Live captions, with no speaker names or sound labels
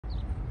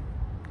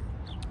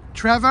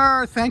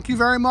Trevor, thank you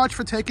very much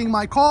for taking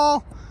my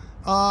call.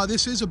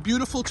 This is a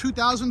beautiful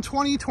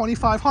 2020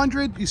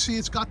 2500. You see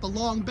it's got the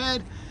long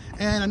bed,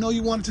 and I know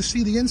you wanted to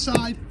see the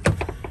inside.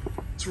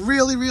 It's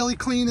really, really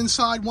clean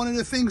inside. One of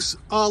the things,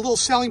 a little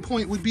selling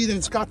point would be that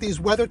it's got these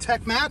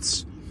WeatherTech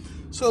mats.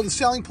 So the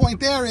selling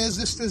point there is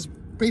this is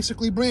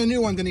basically brand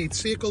new underneath.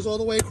 See, it goes all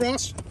the way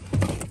across.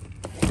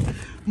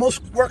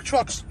 Most work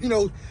trucks, you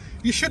know,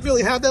 you should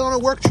really have that on a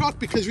work truck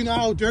because you know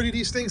how dirty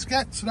these things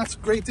get. So that's a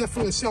great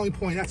different selling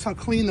point. That's how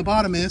clean the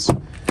bottom is.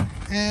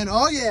 And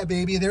oh yeah,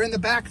 baby, they're in the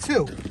back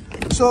too.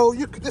 So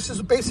this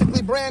is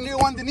basically brand new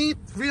underneath.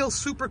 Real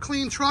super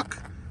clean truck.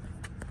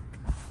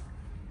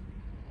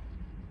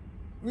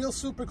 Real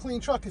super clean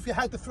truck. If you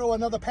had to throw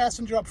another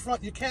passenger up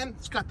front, you can.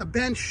 It's got the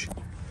bench.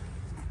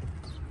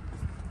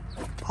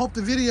 Hope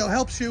the video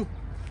helps you.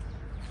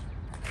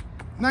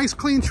 Nice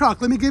clean truck.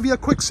 Let me give you a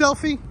quick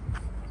selfie.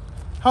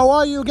 How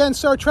are you again,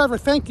 sir? Trevor,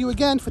 thank you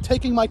again for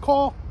taking my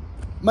call.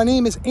 My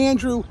name is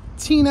Andrew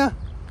Tina.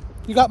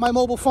 You got my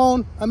mobile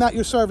phone. I'm at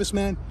your service,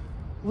 man.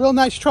 Real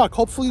nice truck.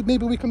 Hopefully,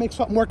 maybe we can make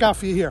something work out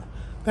for you here.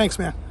 Thanks,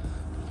 man.